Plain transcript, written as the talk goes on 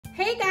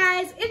Hey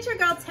guys, it's your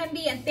girl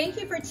Thembi and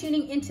thank you for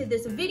tuning into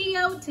this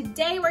video.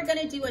 Today we're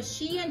gonna do a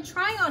Shein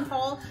try on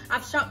haul.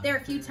 I've shopped there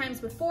a few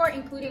times before,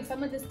 including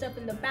some of the stuff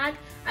in the back,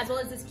 as well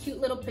as this cute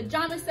little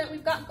pajama set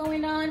we've got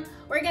going on.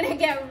 We're gonna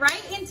get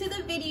right into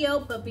the video,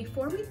 but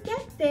before we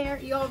get there,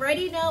 you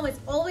already know it's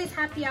always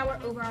happy hour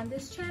over on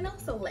this channel,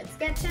 so let's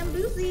get them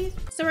boozy.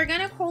 So we're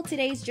gonna call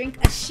today's drink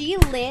a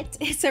SheLit.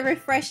 It's a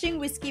refreshing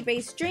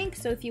whiskey-based drink,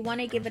 so if you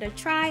wanna give it a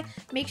try,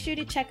 make sure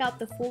to check out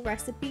the full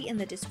recipe in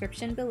the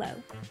description below.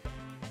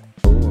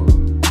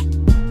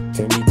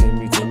 Thembi,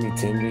 Thembi, Thembi,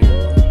 Thembi,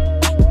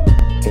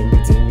 Thembi,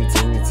 Thembi,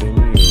 Thembi,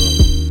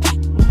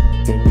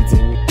 Thembi,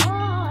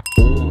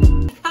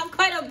 Thembi. I've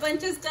got a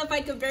bunch of stuff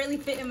I could barely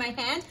fit in my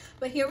hand,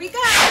 but here we go.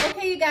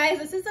 Okay, you guys,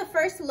 this is the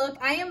first look.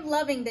 I am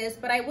loving this,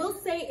 but I will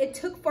say it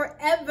took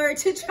forever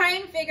to try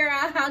and figure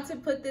out how to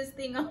put this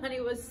thing on.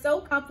 It was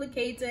so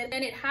complicated,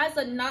 and it has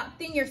a knot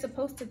thing you're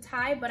supposed to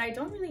tie, but I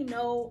don't really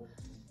know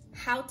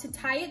how to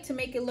tie it to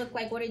make it look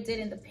like what it did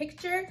in the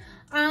picture.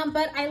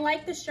 But I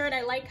like the shirt.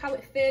 I like how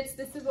it fits.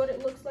 This is what it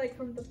looks like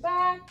from the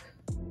back.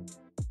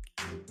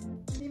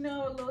 You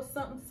know, a little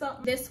something,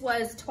 something. This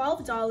was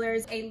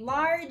 $12, a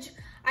large.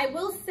 I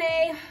will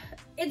say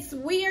it's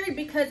weird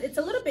because it's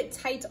a little bit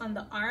tight on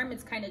the arm.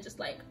 It's kind of just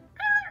like,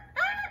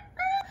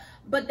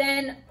 but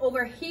then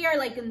over here,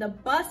 like in the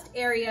bust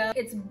area,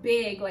 it's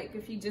big. Like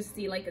if you just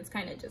see, like it's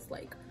kind of just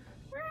like,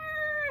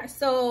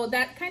 so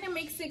that kind of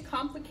makes it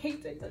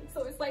complicated.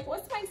 So it's like,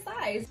 what's my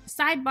size?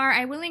 Sidebar,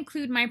 I will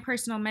include my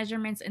personal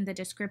measurements in the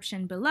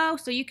description below,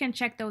 so you can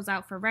check those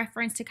out for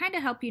reference to kind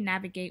of help you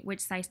navigate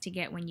which size to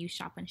get when you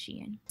shop on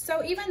Shein.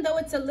 So even though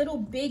it's a little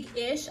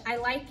big-ish, I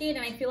like it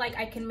and I feel like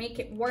I can make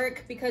it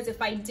work, because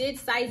if I did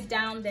size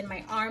down, then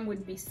my arm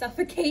would be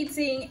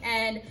suffocating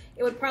and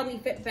it would probably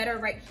fit better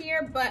right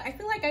here, but I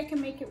feel like I can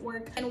make it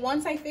work. And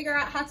once I figure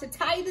out how to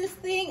tie this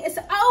thing, it's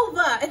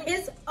over.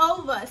 It's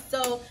over.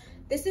 So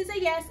this is a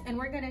yes, and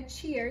we're gonna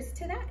cheers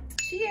to that.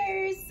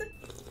 Cheers.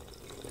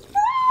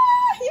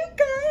 You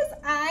guys,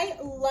 I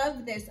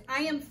love this.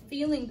 I am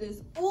feeling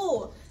this.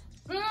 Oh,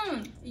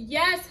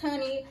 yes,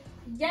 honey.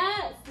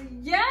 Yes,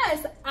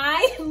 yes.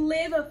 I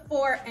live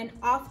for an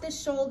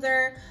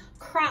off-the-shoulder,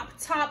 crop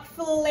top,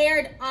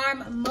 flared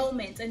arm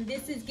moment, and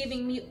this is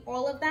giving me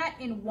all of that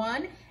in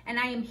one, and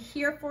I am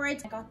here for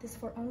it. I got this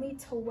for only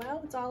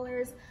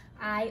 $12.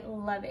 I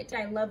love it.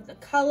 I love the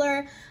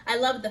color. I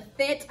love the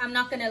fit. I'm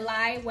not gonna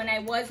lie, when I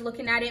was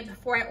looking at it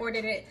before I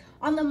ordered it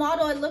on the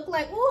model, it looked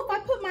like, oh, if I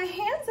put my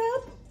hands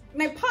up,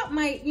 my pop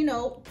might, you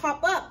know,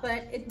 pop up,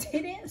 but it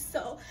didn't.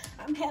 So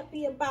I'm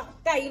happy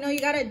about that. You know, you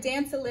gotta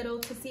dance a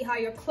little to see how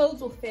your clothes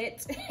will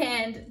fit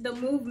and the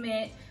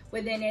movement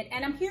within it.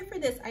 And I'm here for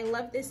this. I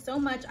love this so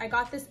much. I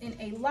got this in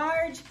a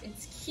large.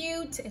 It's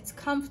cute, it's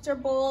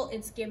comfortable,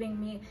 it's giving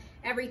me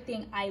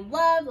everything I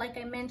love, like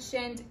I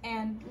mentioned.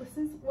 And this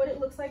is what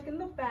it looks like in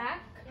the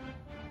back.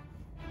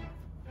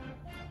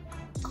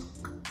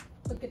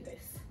 Look at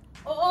this.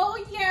 Oh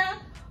yeah,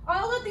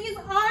 all of these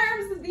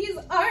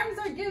arms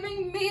are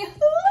giving me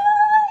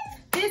life.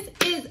 This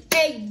is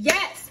a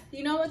yes.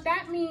 You know what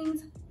that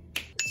means?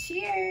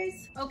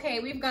 Cheers.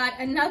 Okay, we've got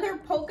another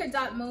polka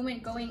dot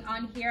moment going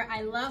on here.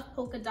 I love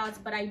polka dots,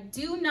 but I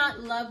do not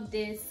love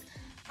this.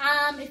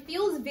 It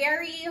feels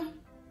very,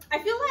 I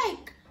feel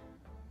like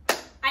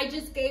I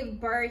just gave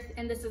birth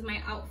and this is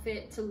my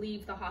outfit to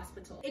leave the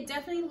hospital. It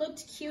definitely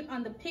looked cute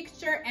on the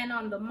picture and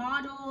on the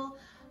model.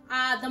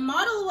 The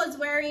model was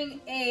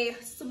wearing a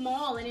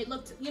small and it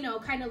looked, you know,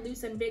 kind of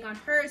loose and big on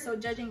her. So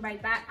judging by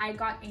that, I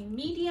got a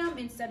medium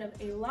instead of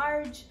a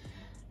large.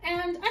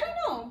 And I don't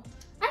know,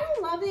 I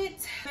don't love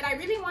it, but I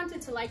really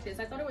wanted to like this.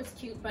 I thought it was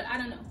cute, but I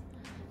don't know.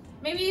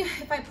 Maybe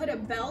if I put a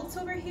belt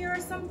over here or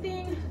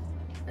something.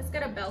 Let's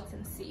get a belt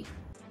and see.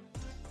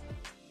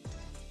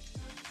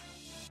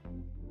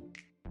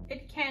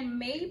 It can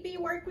maybe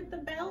work with the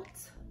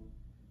belt.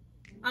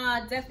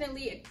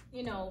 Definitely,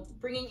 you know,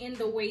 bringing in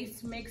the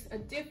waist makes a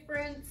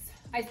difference.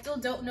 I still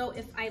don't know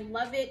if I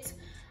love it.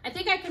 I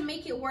think I can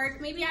make it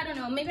work. Maybe, I don't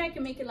know, maybe I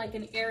can make it like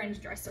an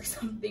errand dress or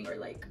something, or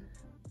like,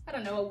 I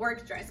don't know, a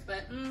work dress,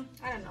 but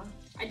I don't know.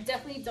 I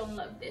definitely don't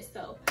love this,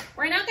 so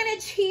we're not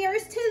gonna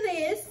cheers to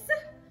this.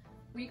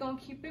 We're gonna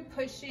keep it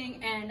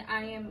pushing, and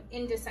I am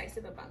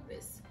indecisive about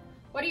this.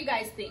 What do you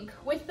guys think?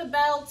 With the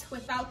belt,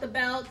 without the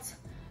belt?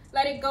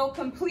 Let it go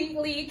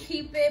completely,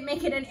 keep it,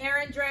 make it an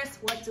errand dress?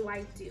 What do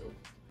I do?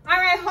 All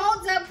right,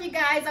 hold up, you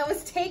guys. I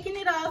was taking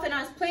it off and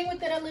I was playing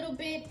with it a little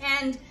bit,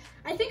 and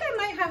I think I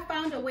might have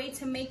found a way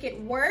to make it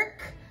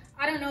work.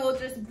 I don't know,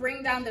 just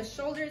bring down the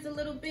shoulders a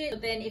little bit.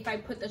 But then if I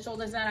put the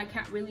shoulders down, I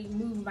can't really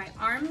move my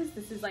arms.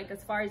 This is like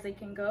as far as they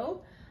can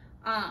go.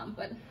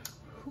 But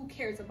who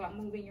cares about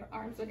moving your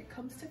arms when it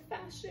comes to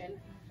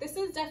fashion? This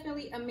is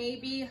definitely a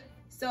maybe.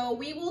 So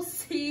we will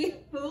see.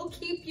 We'll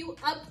keep you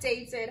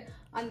updated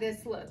on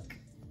this look.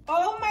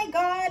 Oh my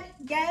God,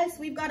 yes,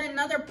 we've got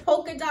another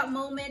polka dot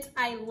moment.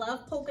 I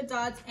love polka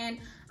dots and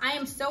I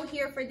am so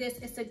here for this.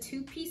 It's a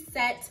 2-piece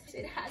set.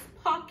 It has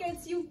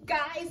pockets, you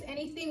guys.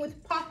 Anything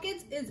with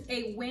pockets is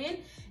a win.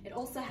 It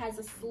also has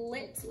a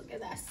slit. Look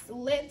at that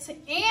slit.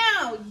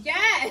 Ew,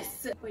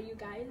 yes. But you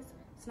guys,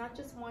 it's not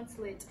just one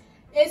slit,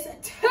 it's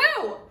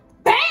 2.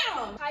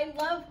 Bam! I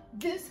love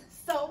this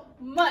so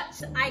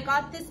much. I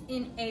got this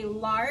in a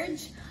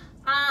large.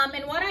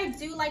 And what I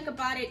do like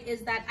about it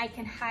is that I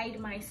can hide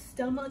my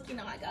stomach. You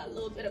know, I got a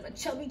little bit of a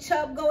chubby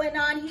chub going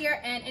on here,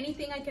 and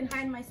anything I can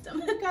hide my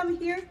stomach, I'm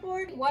here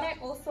for. What I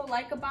also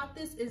like about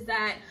this is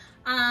that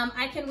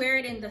I can wear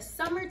it in the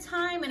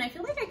summertime, and I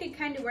feel like I could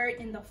kind of wear it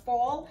in the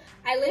fall.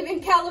 I live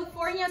in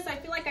California, so I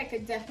feel like I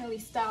could definitely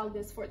style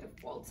this for the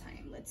fall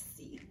time. Let's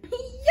see.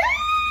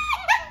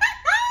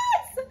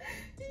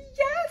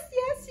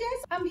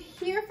 Yes, I'm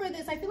here for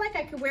this. I feel like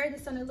I could wear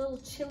this on a little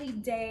chilly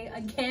day.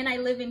 Again, I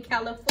live in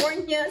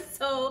California,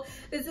 so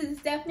this is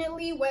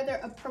definitely weather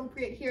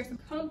appropriate here. So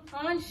come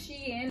on,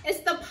 Shein.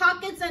 It's the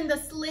pockets and the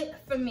slit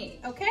for me,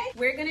 okay?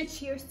 We're gonna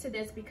cheers to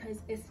this because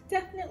it's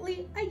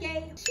definitely a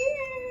yay.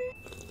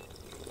 Cheers!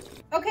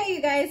 Okay,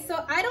 you guys,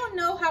 so I don't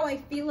know how I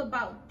feel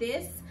about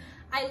this.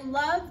 I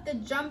love the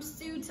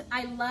jumpsuit,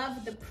 I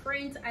love the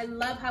print, I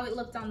love how it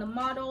looked on the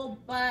model,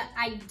 but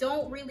I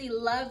don't really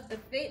love the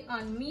fit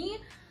on me.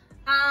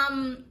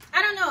 I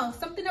don't know,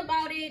 something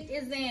about it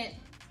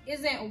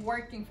isn't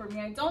working for me.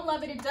 I don't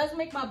love it. It does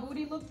make my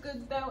booty look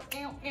good though.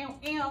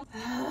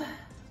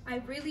 I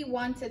really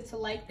wanted to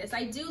like this.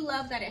 I do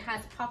love that it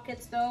has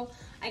pockets though.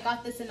 I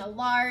got this in a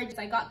large.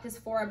 I got this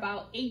for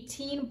about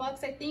 18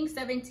 bucks, I think,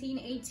 17,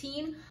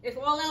 18. If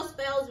all else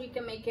fails, we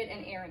can make it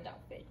an errand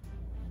outfit.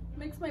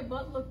 Makes my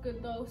butt look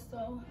good though,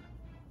 so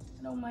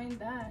I don't mind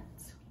that.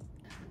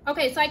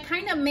 Okay, so I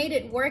kind of made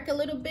it work a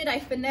little bit. I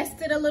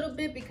finessed it a little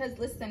bit because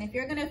listen, if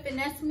you're gonna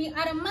finesse me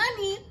out of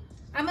money,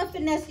 I'm gonna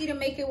finesse you to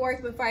make it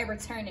work before I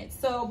return it.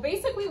 So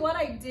basically what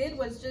I did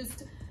was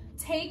just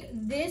take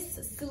this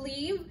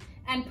sleeve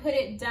and put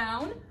it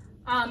down.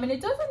 And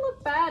it doesn't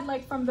look bad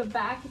like from the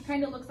back. It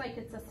kind of looks like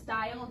it's a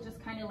style,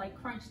 just kind of like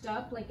crunched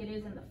up like it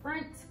is in the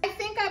front. I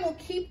think I will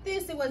keep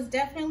this. It was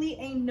definitely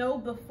a no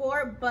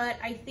before, but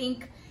I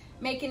think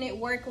making it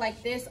work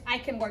like this, I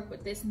can work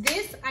with this.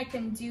 This I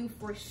can do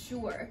for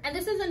sure. And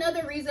this is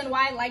another reason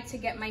why I like to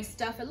get my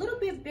stuff a little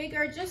bit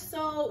bigger, just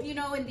so, you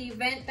know, in the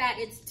event that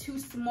it's too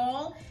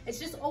small, it's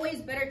just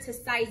always better to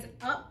size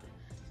up.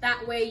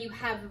 That way you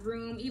have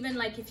room, even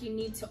like if you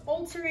need to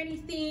alter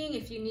anything,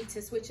 if you need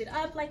to switch it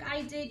up like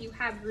I did, you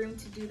have room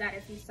to do that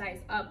if you size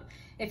up,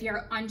 if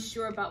you're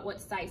unsure about what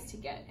size to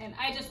get. And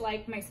I just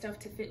like my stuff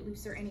to fit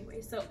looser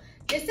anyway. So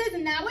this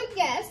is now a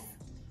yes.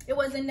 It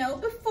was a no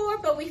before,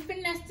 but we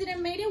finessed it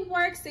and made it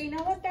work, so you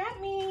know what that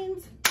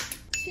means.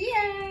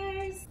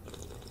 Cheers.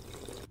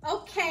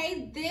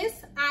 Okay,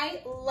 this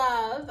I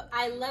love.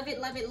 I love it,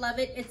 love it, love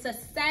it. It's a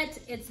set.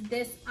 It's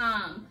this,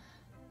 I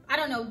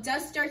don't know,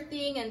 duster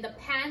thing, and the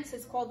pants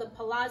is called the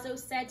Palazzo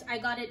set. I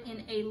got it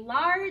in a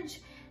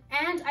large,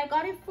 and I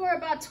got it for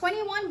about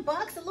 21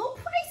 bucks. A little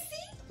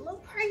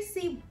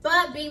pricey,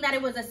 but being that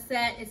it was a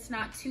set, it's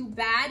not too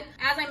bad.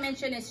 As I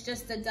mentioned, it's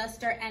just the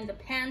duster and the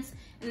pants,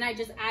 and I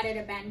just added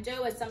a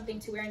bandeau as something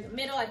to wear in the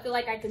middle. I feel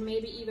like I could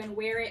maybe even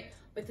wear it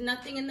with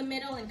nothing in the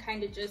middle and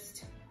kind of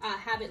just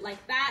have it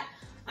like that.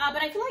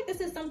 But I feel like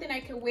this is something I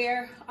could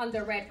wear on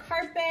the red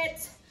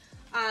carpet.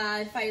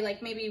 If I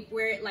like maybe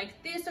wear it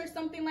like this or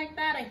something like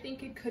that, I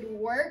think it could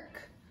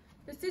work.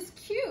 This is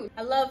cute.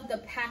 I love the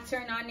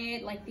pattern on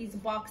it. Like, these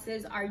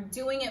boxes are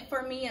doing it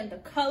for me, and the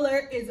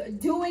color is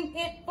doing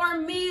it for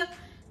me.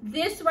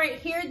 This right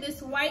here,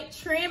 this white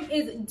trim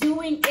is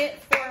doing it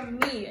for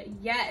me.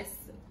 Yes,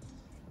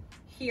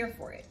 here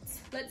for it.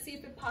 Let's see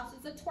if it passes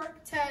the twerk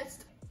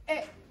test.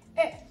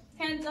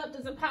 Hands up,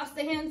 does it pass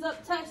the hands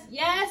up test?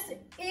 Yes,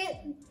 it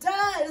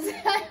does.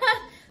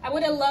 I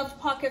would have loved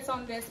pockets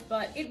on this,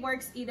 but it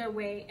works either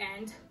way,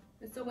 and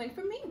it's a win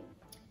for me.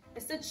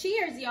 It's a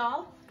cheers,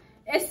 y'all.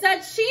 It's a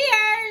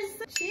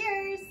cheers.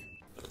 Cheers.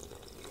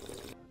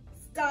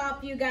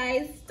 Stop, you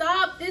guys,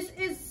 stop. This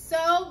is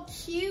so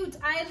cute.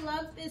 I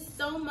love this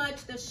so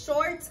much. The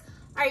shorts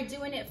are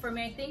doing it for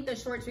me. I think the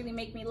shorts really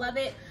make me love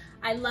it.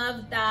 I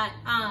love that,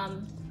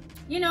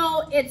 you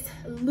know, it's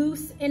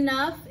loose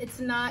enough. It's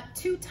not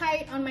too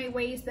tight on my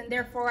waist, and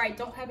therefore I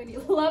don't have any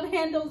love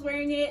handles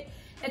wearing it.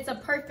 It's a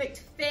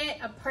perfect fit,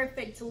 a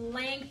perfect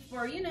length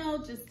for, you know,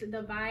 just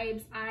the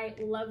vibes. I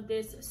love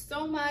this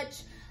so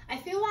much. I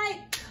feel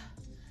like,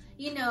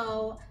 you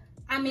know,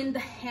 I'm in the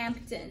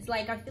Hamptons.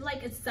 Like, I feel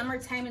like it's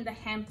summertime in the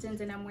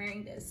Hamptons and I'm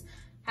wearing this.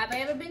 Have I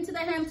ever been to the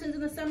Hamptons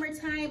in the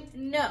summertime?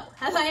 No.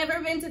 Have I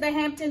ever been to the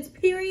Hamptons,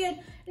 period?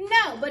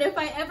 No. But if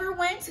I ever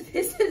went,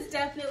 this is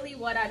definitely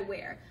what I'd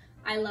wear.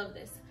 I love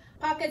this.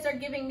 Pockets are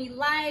giving me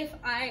life.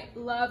 I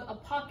love a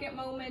pocket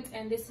moment,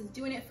 and this is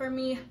doing it for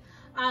me.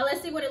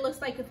 Let's see what it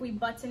looks like if we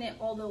button it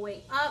all the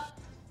way up.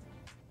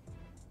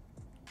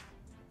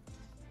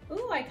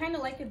 Ooh, I kind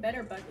of like it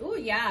better, but ooh,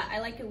 yeah, I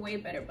like it way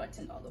better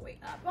buttoned all the way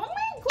up. Oh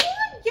my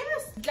God,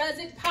 yes. Does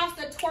it pass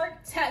the twerk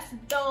test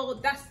though?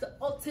 That's the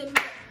ultimate.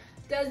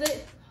 Does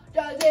it?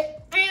 Can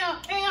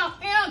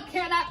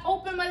I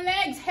open my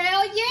legs?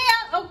 Hell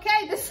yeah.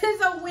 Okay, this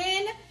is a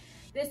win.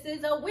 This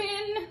is a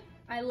win.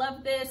 I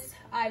love this.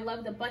 I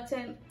love the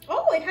button.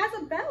 Oh, it has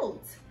a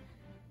belt.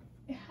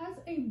 It has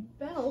a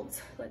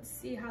belt. Let's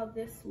see how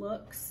this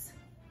looks.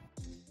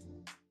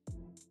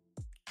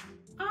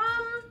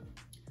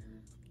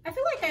 I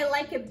feel like I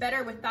like it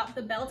better without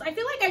the belt. I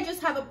feel like I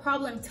just have a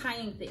problem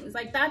tying things.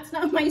 Like that's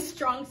not my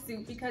strong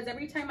suit, because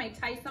every time I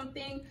tie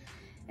something,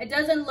 it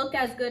doesn't look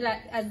as good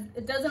as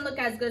it doesn't look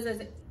as good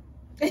as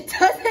it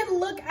doesn't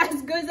look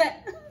as good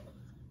as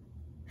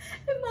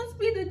it must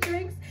be the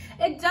drinks.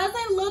 It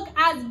doesn't look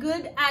as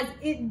good as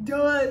it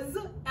does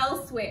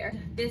elsewhere.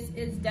 This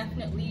is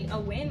definitely a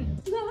win.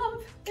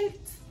 Love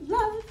it,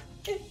 love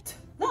it,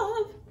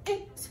 love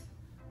it.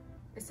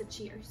 It's a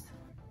cheers.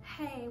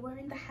 Hey, we're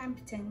in the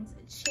Hamptons.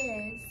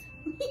 Cheers.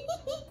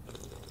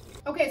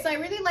 Okay, so I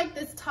really like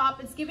this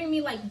top. It's giving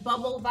me like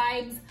bubble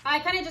vibes. I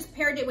kind of just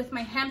paired it with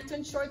my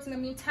Hampton shorts in the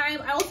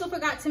meantime. I also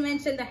forgot to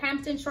mention the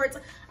Hampton shorts.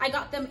 I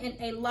got them in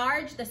a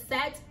large, the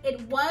set. It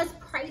was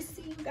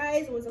pricey, you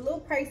guys. It was a little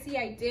pricey.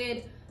 I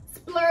did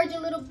splurge a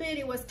little bit.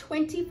 It was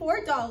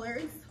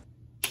 $24.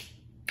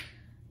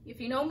 If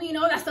you know me, you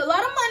know that's a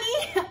lot of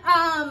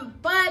money.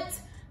 But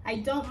I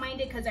don't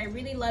mind it because I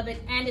really love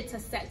it, and it's a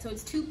set. So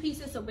it's 2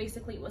 pieces, so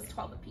basically it was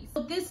 12 a piece.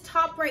 So this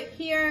top right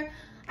here,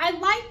 I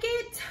like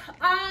it.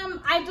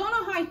 I don't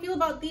know how I feel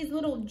about these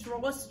little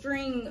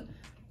drawstring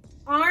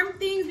arm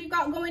things we've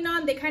got going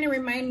on. They kind of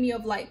remind me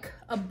of like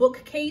a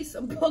bookcase,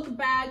 a book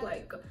bag,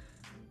 like,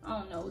 I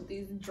don't know,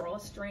 these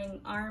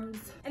drawstring arms.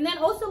 And then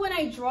also when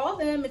I draw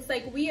them, it's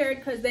like weird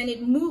because then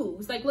it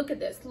moves. Like, look at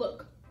this,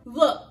 look.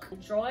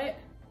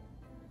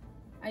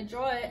 I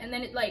draw it and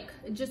then it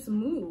just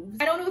moves.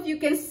 I don't know if you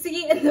can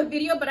see it in the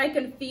video, but I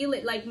can feel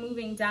it like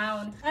moving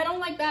down. I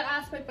don't like that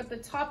aspect, but the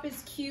top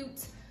is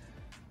cute.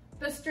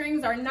 The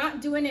strings are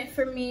not doing it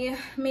for me.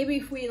 Maybe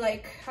if we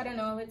I don't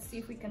know, let's see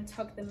if we can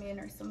tuck them in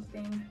or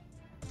something.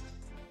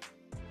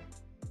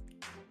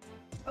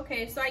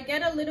 Okay, so I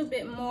get a little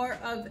bit more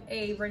of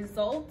a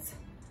result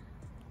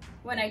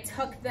when I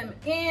tuck them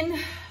in.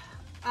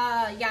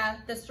 Yeah,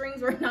 the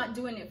strings were not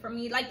doing it for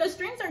me. Like, the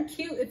strings are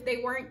cute if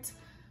they weren't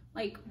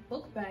like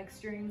book bag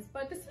strings,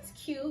 but this is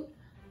cute.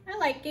 I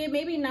like it.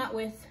 Maybe not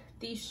with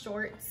these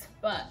shorts,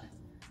 but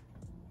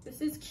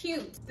this is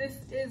cute. This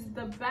is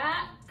the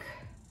back.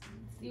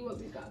 Let's see what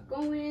we got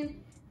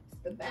going.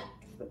 It's the back,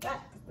 it's the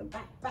back, it's the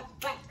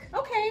back.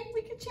 Okay,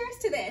 we can cheers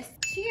to this.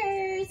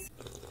 Cheers.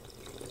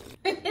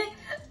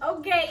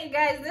 Okay, you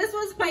guys, this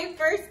was my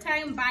first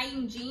time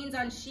buying jeans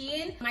on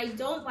Shein. I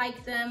don't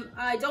like them.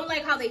 I don't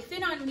like how they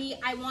fit on me.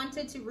 I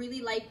wanted to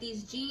really like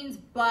these jeans,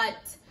 but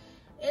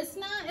it's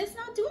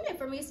not doing it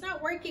for me. It's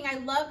not working. I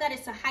love that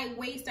it's a high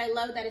waist. I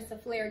love that it's a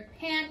flared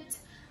pant.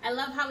 I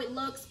love how it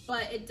looks,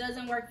 but it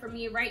doesn't work for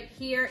me. Right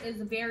here is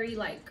very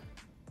like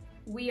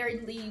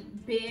weirdly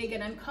big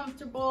and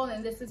uncomfortable,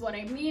 and this is what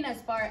I mean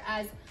as far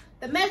as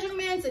the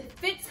measurements. It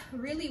fits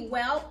really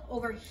well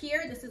over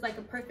here. This is like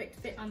a perfect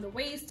fit on the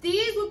waist.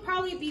 These would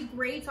probably be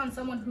great on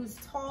someone who's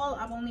tall.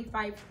 I'm only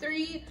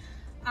 5'3",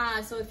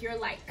 so if you're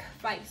like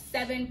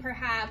 5'7",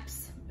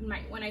 perhaps,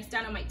 when I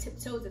stand on my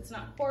tiptoes, it's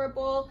not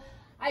horrible.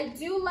 I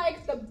do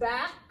like the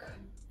back,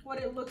 what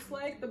it looks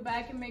like. The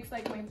back, it makes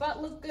like my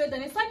butt look good,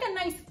 and it's like a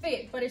nice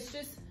fit, but it's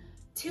just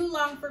too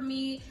long for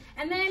me.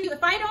 And then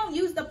if I don't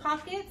use the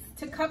pockets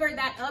to cover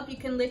that up, you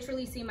can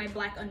literally see my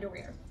black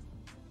underwear.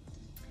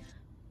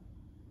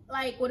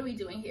 Like, what are we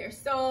doing here?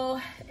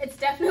 So it's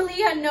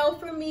definitely a no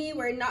for me.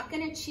 We're not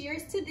gonna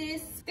cheers to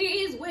this.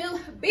 These will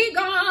be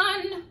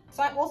gone.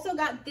 So I also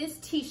got this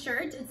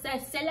t-shirt. It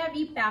says C'est la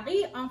vie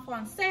Paris en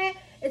français.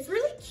 It's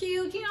really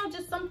cute, you know,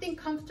 just something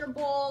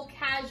comfortable,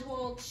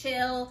 casual,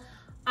 chill.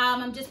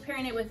 I'm just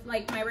pairing it with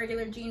like my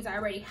regular jeans I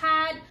already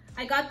had.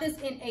 I got this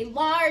in a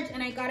large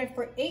and I got it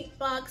for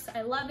 $8.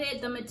 I love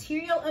it. The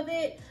material of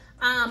it,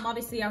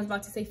 obviously I was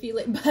about to say feel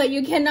it, but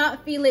you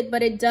cannot feel it,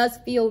 but it does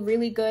feel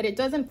really good. It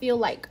doesn't feel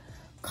like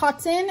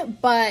cotton,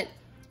 but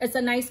it's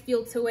a nice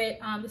feel to it.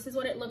 This is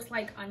what it looks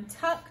like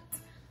untucked.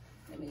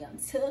 Let me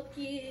untuck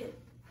it.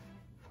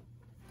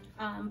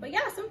 But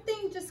yeah,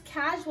 something just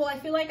casual. I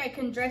feel like I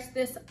can dress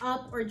this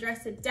up or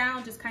dress it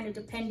down, just kind of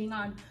depending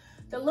on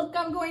the look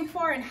I'm going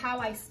for and how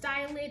I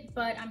style it,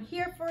 but I'm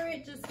here for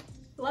it. Just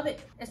love it.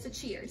 It's a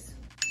cheers.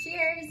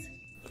 Cheers.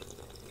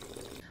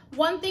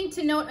 One thing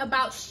to note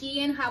about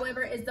Shein,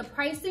 however, is the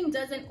pricing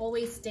doesn't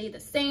always stay the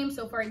same.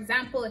 So for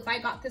example, if I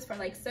got this for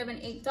like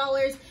 $7,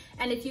 $8,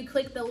 and if you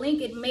click the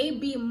link, it may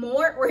be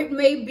more or it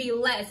may be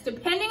less.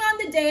 Depending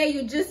on the day,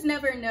 you just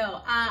never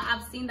know.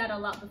 I've seen that a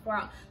lot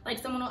before. Like,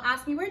 someone will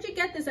ask me, where'd you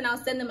get this? And I'll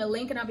send them a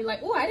link and I'll be like,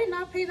 oh, I did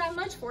not pay that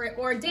much for it.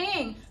 Or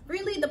dang,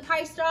 really, the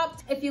price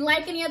dropped. If you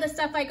like any of the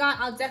stuff I got,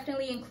 I'll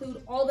definitely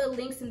include all the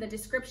links in the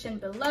description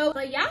below.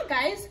 But yeah,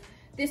 guys,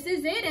 this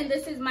is it, and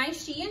this is my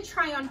Shein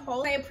try on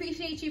haul. I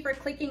appreciate you for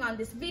clicking on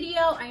this video.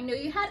 I know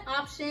you had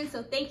options,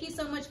 so thank you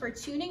so much for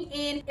tuning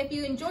in. If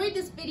you enjoyed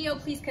this video,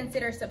 please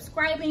consider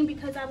subscribing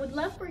because I would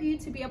love for you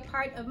to be a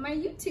part of my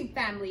YouTube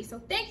family. So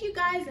thank you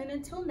guys, and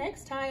until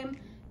next time,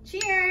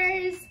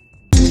 cheers!